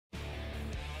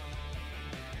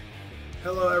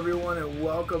Hello everyone and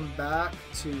welcome back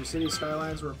to City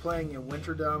Skylines. We're playing in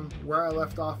Winterdom. Where I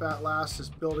left off at last is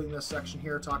building this section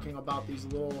here, talking about these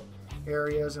little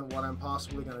areas and what I'm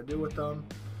possibly going to do with them.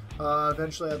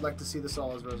 Eventually I'd like to see this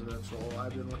all as residential.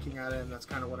 I've been looking at it and that's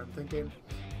kind of what I'm thinking.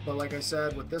 But like I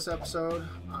said, with this episode,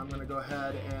 I'm going to go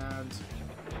ahead and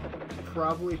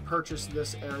probably purchase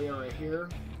this area right here,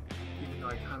 even though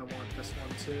I kind of want this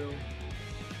one too.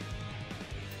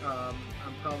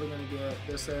 I'm probably going to get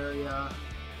this area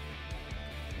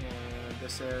and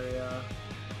this area.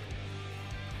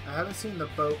 I haven't seen the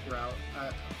boat route.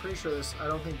 I'm pretty sure this, I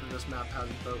don't think that this map has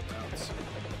boat routes.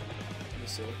 Let me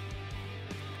see.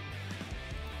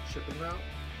 Shipping route?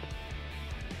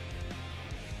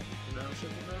 No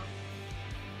shipping route?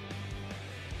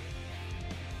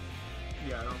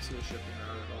 Yeah, I don't see a shipping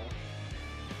route at all.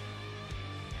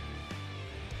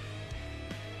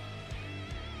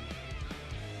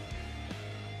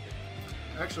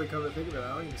 Actually, come to think of it,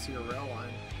 I don't even see a rail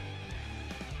line.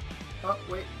 Oh,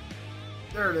 wait.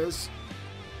 There it is.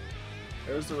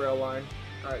 There's the rail line.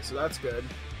 Alright, so that's good.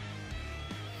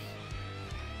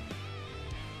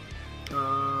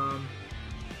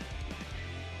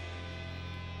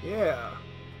 Yeah.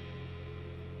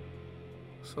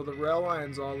 So the rail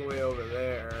line's all the way over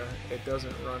there. It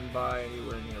doesn't run by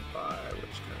anywhere nearby,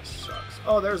 which kind of sucks.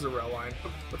 Oh, there's the rail line.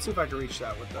 Let's see if I can reach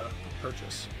that with the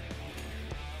purchase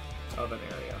of an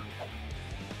area.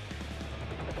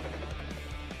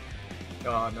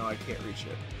 Oh no, I can't reach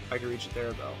it. I can reach it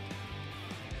there though.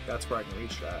 That's where I can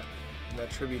reach that. And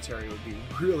that tributary would be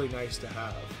really nice to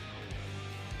have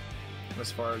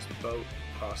as far as the boat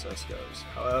process goes.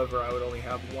 However, I would only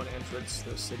have one entrance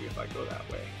to the city if I go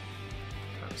that way.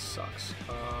 Kind of sucks.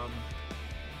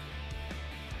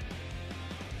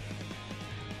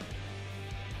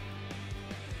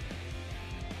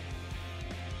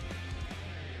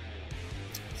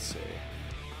 See.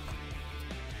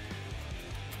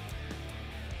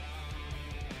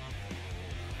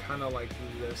 Kind of like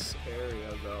this area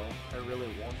though. I really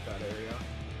want that area.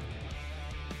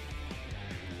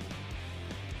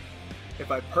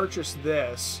 If I purchase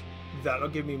this, that'll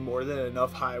give me more than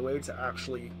enough highway to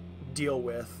actually deal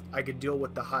with. I could deal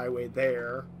with the highway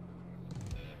there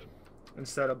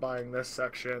instead of buying this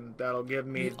section. That'll give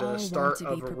me the start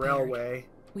of a railway.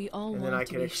 And then I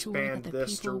can expand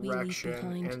this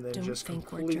direction and then just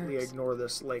completely ignore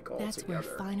this lake altogether. That's where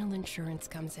final insurance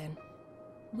comes in.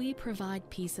 We provide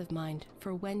peace of mind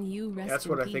for when you rest in peace. That's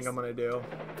what I think I'm going to do.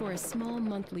 For a small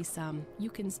monthly sum, you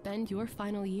can spend your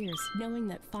final years knowing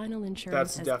that final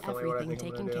insurance has everything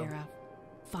taken care of.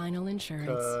 Final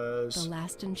insurance, the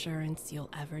last insurance you'll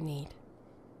ever need.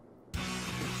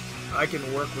 I can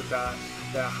work with that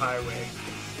highway.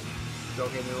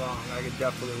 Don't get me wrong, I could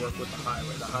definitely work with the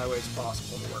highway. The highway is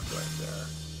possible to work right there.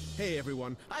 Hey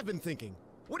everyone, I've been thinking.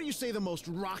 What do you say the most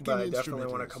rocking but I instrument definitely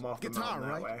want to is? come off Guitar, the mountain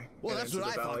that right? way. Well, that's what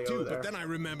I thought too, but then I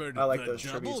remembered I like the those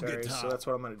double tributaries, guitar. so that's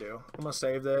what I'm going to do. I'm going to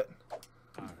save it.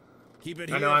 Keep it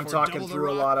I here know I'm for talking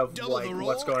through a lot of like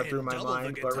what's going through my double the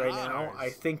mind, but right now I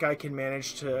think I can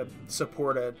manage to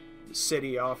support a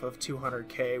city off of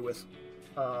 200k with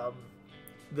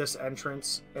this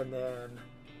entrance and then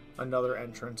another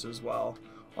entrance as well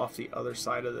off the other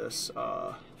side of this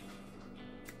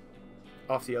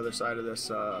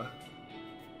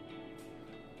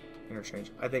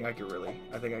interchange. I think I could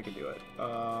do it.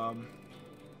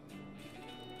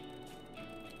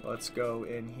 Let's go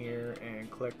in here and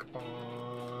click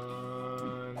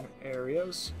on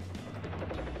areas.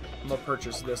 I'm gonna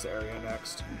purchase this area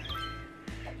next.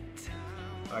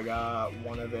 I got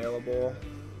one available.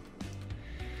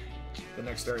 The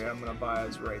next area I'm gonna buy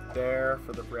is right there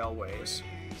for the railways.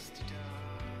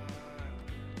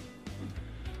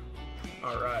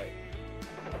 Alright.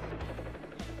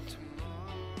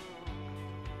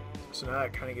 So now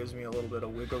that kind of gives me a little bit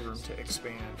of wiggle room to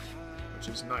expand, which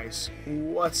is nice.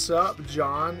 What's up,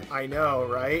 John? I know,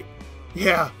 right?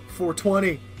 Yeah,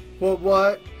 420.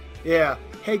 What? Yeah.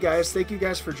 Hey, guys. Thank you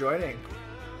guys for joining.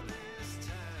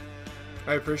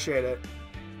 I appreciate it.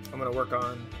 I'm going to work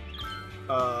on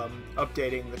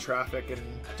updating the traffic and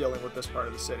dealing with this part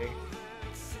of the city.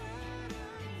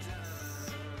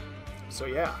 So,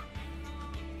 yeah.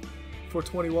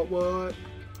 420,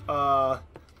 what?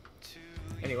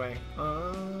 Anyway,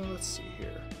 let's see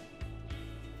here.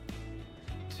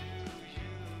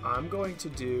 I'm going to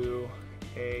do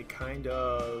a kind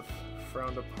of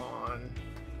frowned upon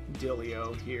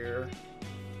dealio here.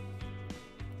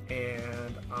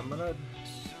 And I'm gonna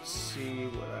see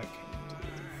what I can do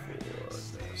for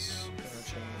this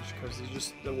interchange, because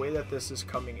just the way that this is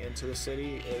coming into the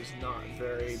city is not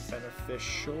very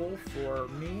beneficial for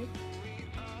me.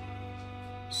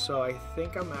 So I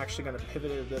think I'm actually going to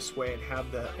pivot it this way and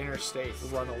have the interstate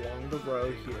run along the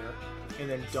road here and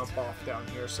then dump off down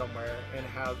here somewhere and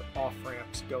have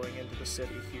off-ramps going into the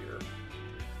city here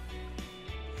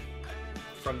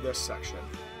from this section.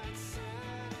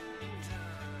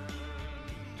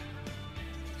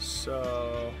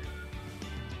 So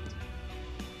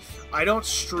I don't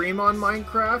stream on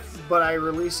Minecraft, but I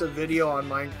release a video on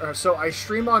Minecraft. So I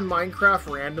stream on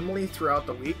Minecraft randomly throughout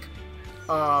the week.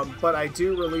 But I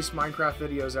do release Minecraft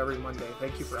videos every Monday.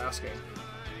 Thank you for asking.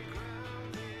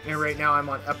 And right now I'm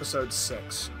on episode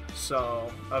 6,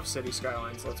 so of City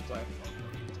Skylines Let's Play.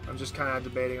 I'm just kind of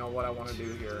debating on what I want to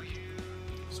do here.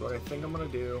 So what I think I'm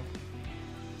going to do,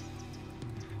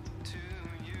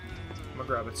 I'm going to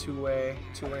grab a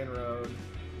two-lane road.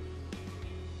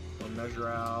 We'll measure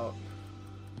out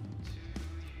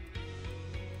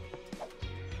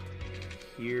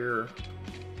here.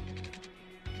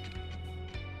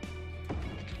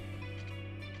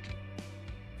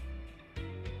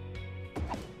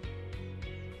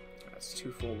 That's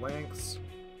 2 full lengths.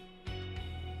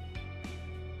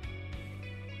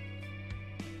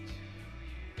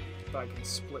 If I can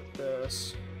split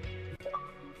this.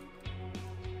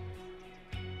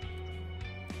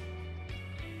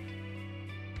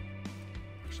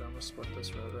 Actually, I'm going to split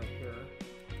this road right here.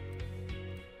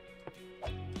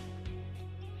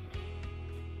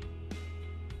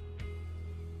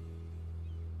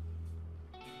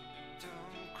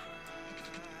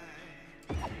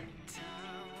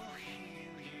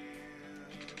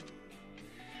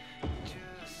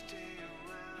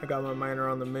 I got my miner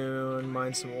on the moon,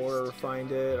 mined some ore,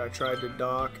 refined it. I tried to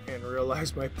dock and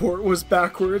realized my port was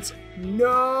backwards.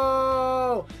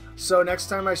 No! So next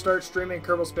time I start streaming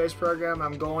Kerbal Space Program,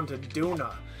 I'm going to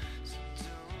Duna.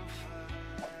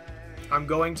 I'm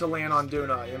going to land on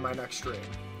Duna in my next stream.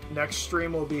 Next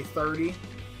stream will be 30,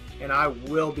 and I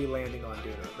will be landing on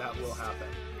Duna. That will happen,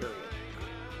 period.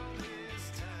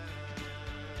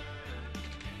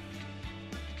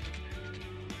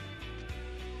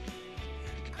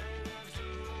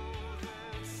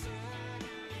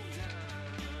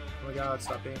 Oh my god,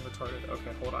 stop being retarded.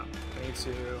 Okay, hold on.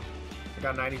 I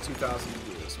got 92,000 to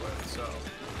do this with, so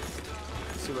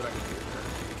let's see what I can do here.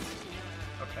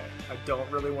 Okay, I don't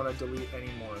really want to delete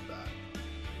any more of that.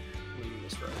 Leave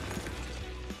this road.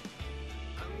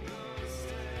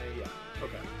 Yeah,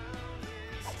 okay.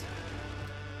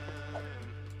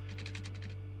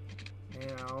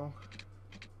 Now,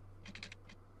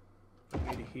 I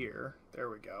need to here. There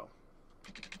we go.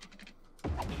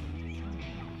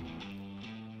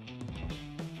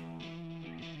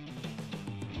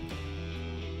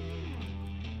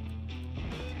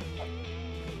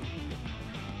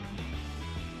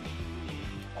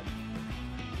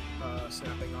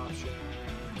 Snapping options,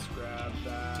 grab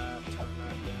that, turn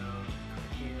that down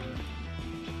here.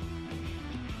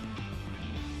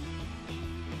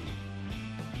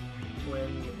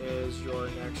 When is your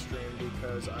next stream?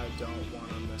 Because I don't want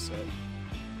to miss it.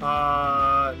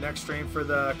 Next stream for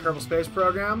the Kerbal Space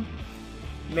Program?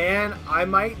 Man, I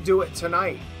might do it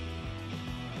tonight.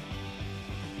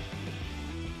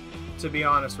 To be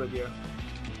honest with you.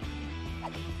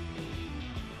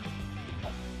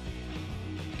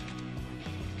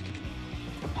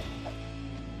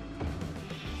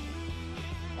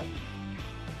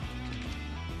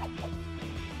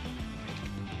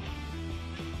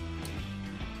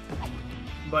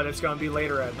 But it's going to be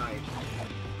later at night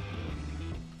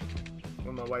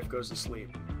when my wife goes to sleep.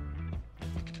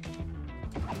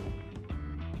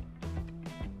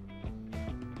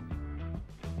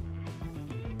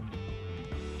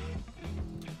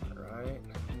 Alright.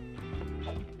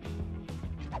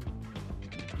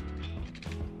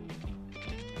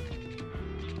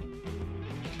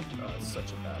 Oh, it's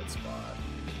such a bad spot.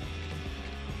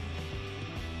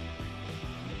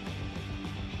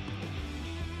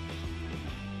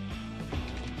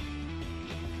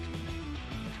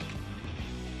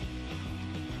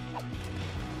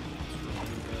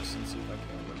 And see if I can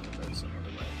look at it some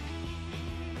other way.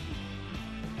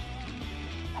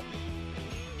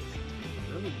 I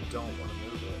really don't want to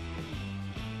move it.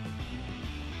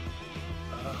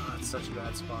 It's such a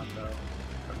bad spot though. Okay,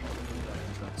 we'll move that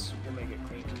entrance. We'll make it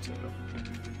cleaner too.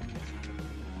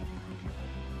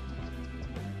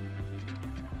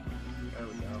 There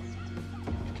we go.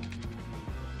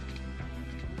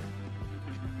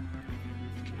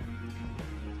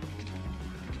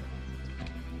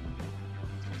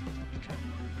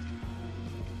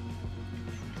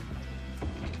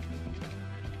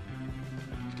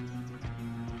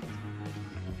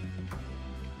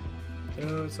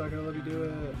 No, it's not gonna let me do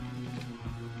it.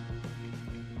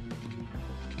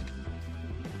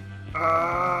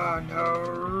 Ah,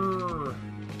 no.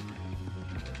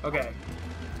 Okay.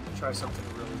 Try something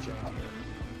really jank here.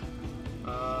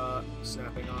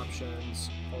 Snapping options.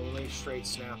 Only straight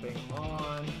snapping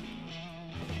on.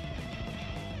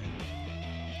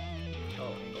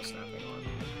 Oh, angle snapping on.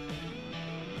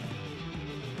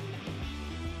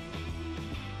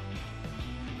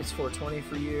 It's 420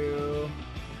 for you.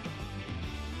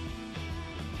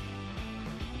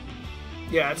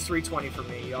 Yeah, it's 320 for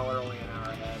me. Y'all are only an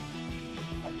hour ahead.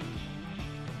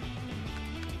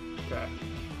 Okay.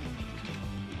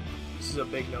 This is a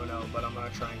big no-no, but I'm gonna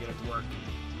try and get it to work.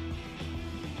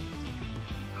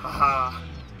 Haha.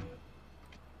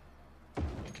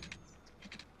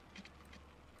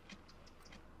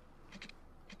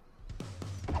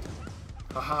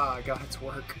 Haha, I got it to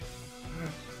work.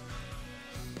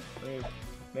 Let me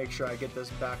make sure I get this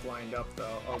back lined up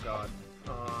though. Oh god.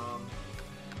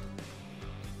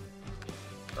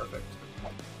 Perfect.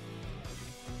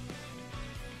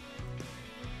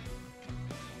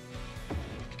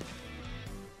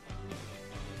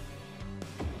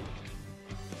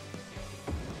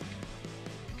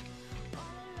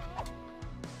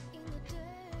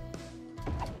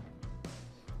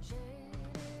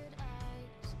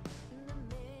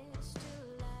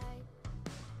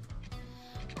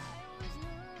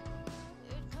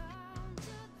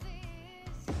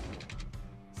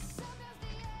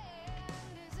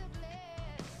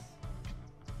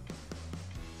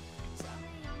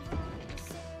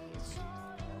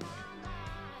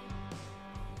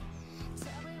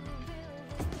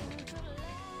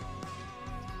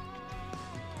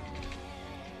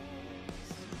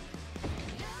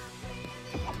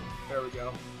 There we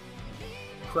go.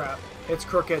 Crap. It's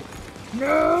crooked.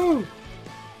 No!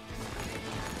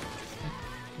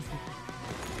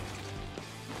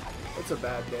 It's a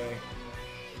bad day.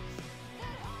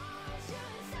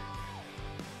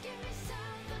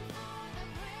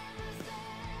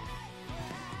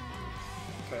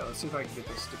 Okay, let's see if I can get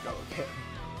this to go again.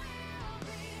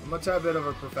 I'm a tad bit of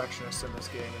a perfectionist in this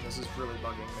game, and this is really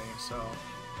bugging me, so...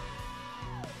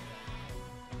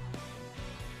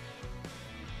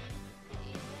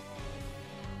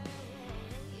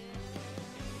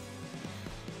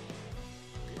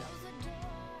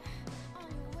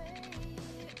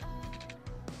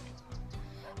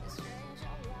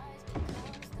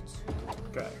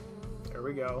 Okay, there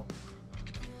we go.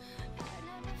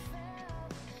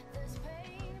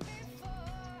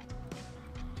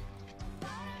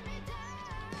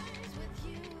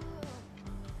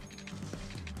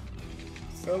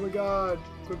 Oh my god,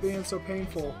 quit being so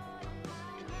painful.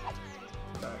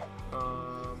 Okay,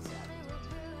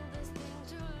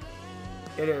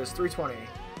 it is 320.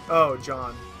 Oh,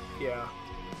 John, yeah.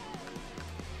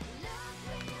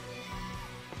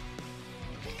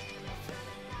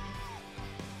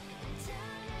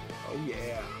 Oh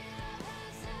yeah.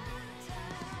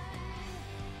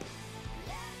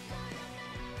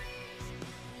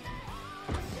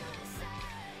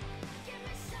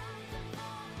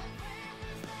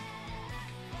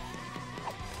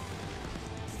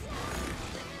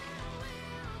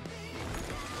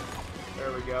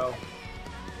 There we go.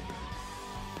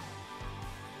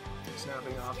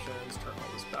 Snapping options, turn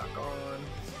all this back on.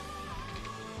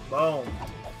 Boom.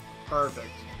 Perfect.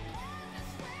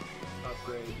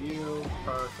 Upgrade view.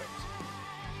 Perfect.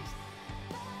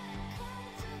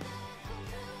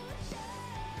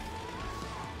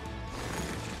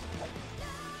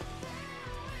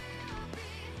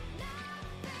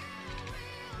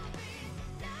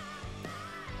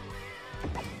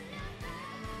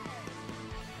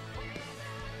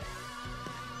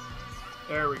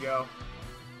 There we go.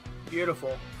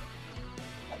 Beautiful.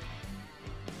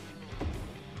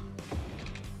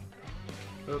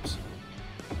 Oops.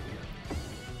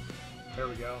 There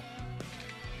we go.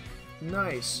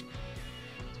 Nice.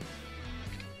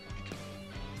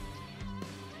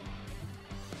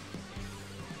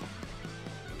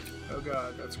 Oh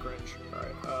god, that's cringe.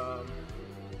 Alright,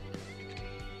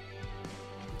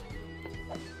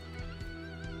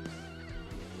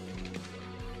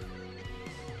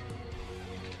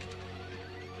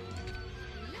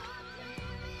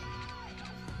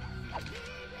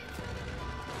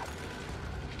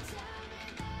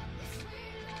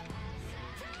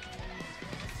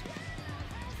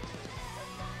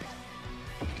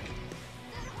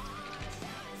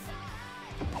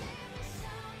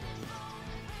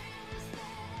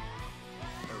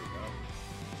 there we go.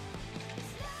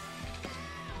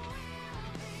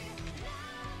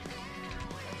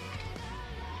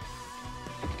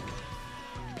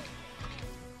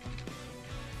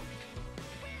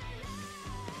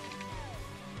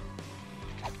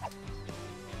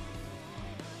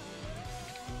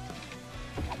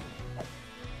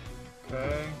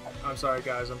 I'm sorry,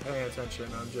 guys. I'm paying attention.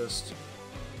 I'm just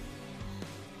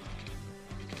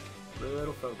a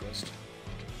little focused.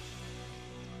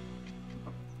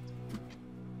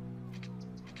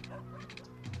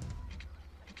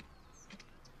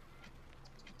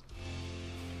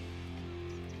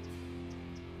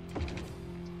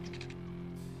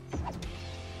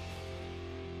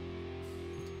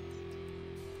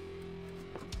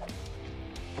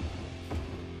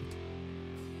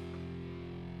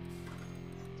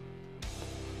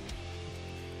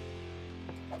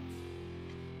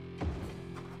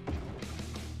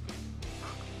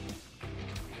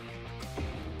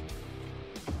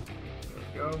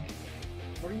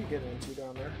 What are you getting into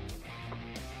down there?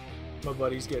 My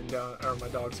buddy's getting down, or my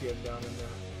dog's getting down in the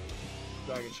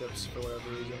bag of chips for whatever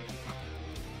reason.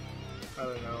 I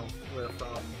don't know where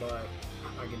from, but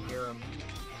I can hear him.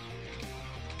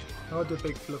 Oh, the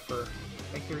big fluffer.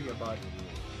 I hear you, bud.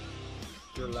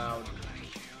 You're loud.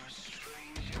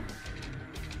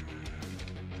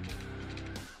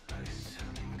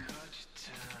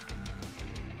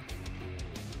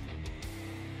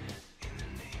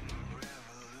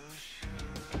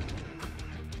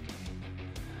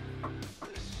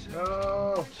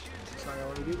 No! It's not gonna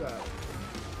let me do that.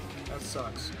 That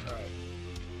sucks. Alright.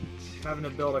 Having to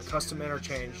build a custom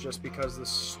interchange just because this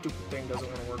stupid thing doesn't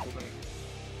want to work with me.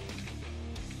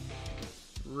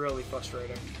 Really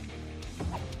frustrating.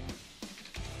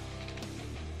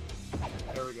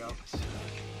 There we go.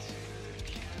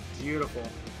 Beautiful.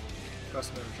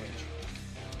 Custom interchange.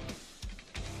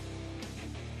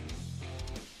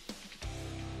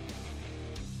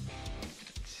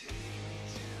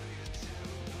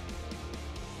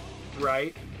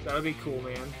 Right? That would be cool,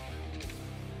 man.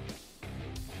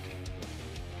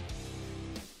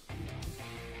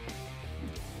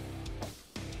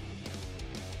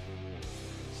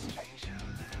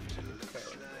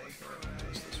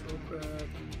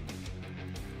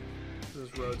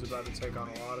 This road's about to take on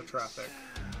a lot of traffic.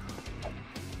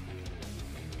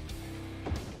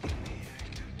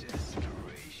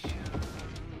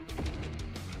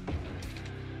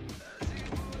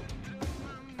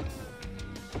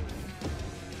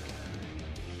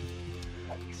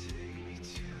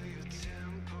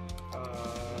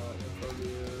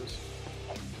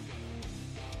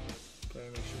 Okay,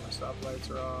 make sure my stoplights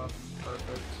are off.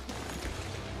 Perfect.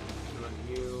 Doing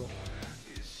you.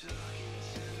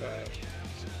 Okay.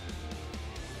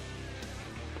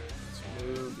 Let's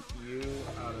move you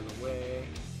out of the way.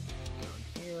 Down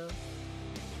here.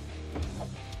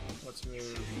 Let's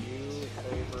move you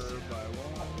over by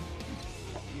one.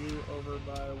 You over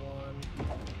by one.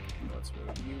 Let's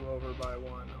move you over by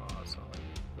one. Oh, it's not like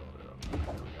you build it up.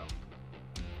 There we go.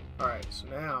 Alright, so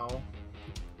now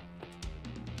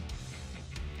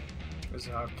this is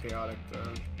how chaotic the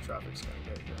traffic's going to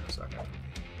get here in a second.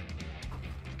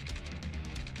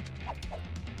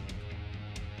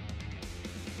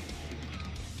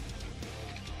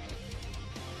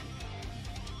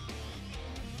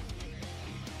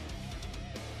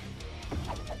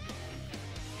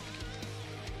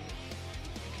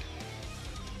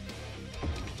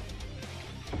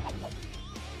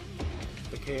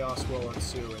 The chaos will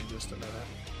ensue in just a minute.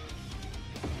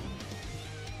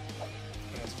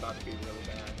 And it's about to be really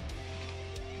bad.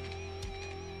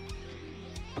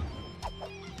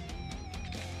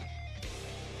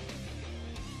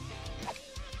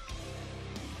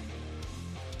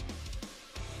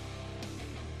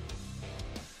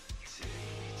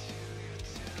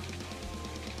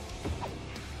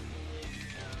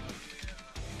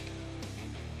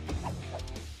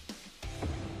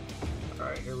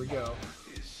 Alright, here we go.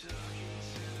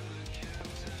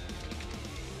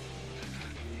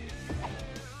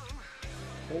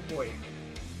 Oh boy.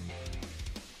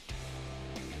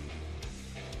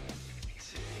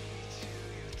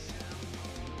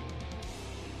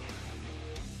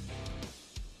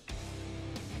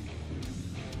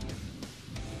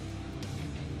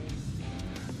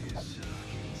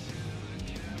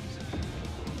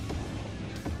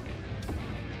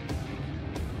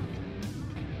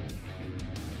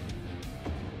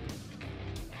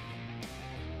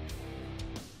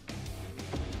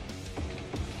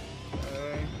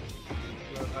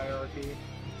 Hierarchy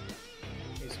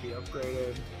needs to be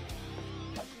upgraded.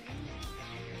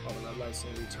 All the red lights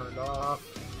need to be turned off.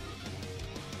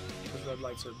 Because red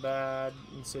lights are bad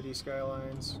in city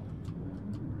skylines.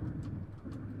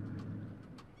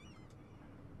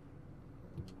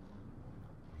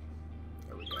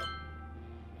 There we go.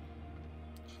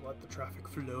 Just let the traffic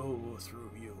flow through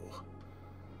you.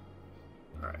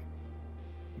 Alright.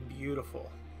 Beautiful.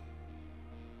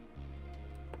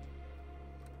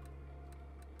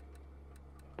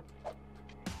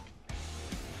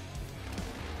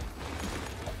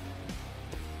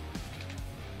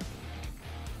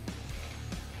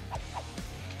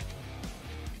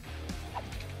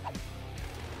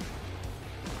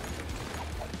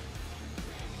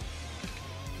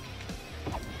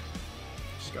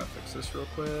 pause this real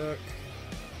quick.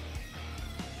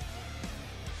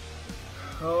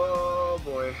 Oh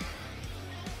boy.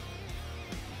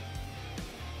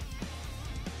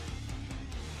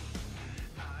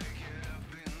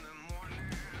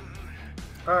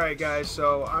 Alright guys,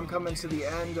 so I'm coming to the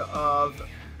end of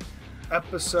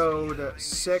episode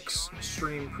 6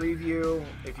 stream preview.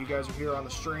 If you guys are here on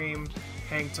the stream,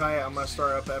 hang tight. I'm going to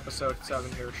start up episode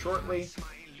 7 here shortly.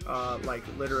 Like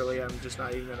literally, I'm just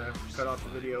not even going to cut off the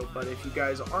video. But if you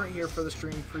guys aren't here for the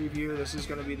stream preview, this is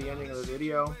going to be the ending of the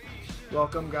video.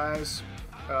 Welcome guys.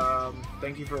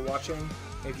 Thank you for watching.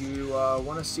 If you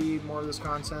want to see more of this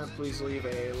content, please leave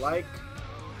a like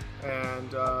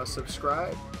and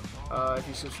subscribe. If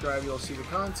you subscribe, you'll see the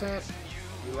content.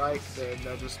 If you like, then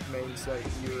that just means that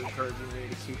you're encouraging me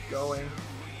to keep going.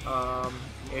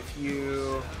 If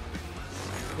you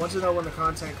want to know when the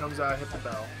content comes out, hit the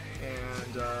bell,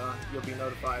 and you'll be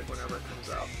notified whenever it comes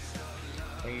out.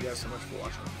 Thank you guys so much for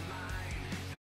watching.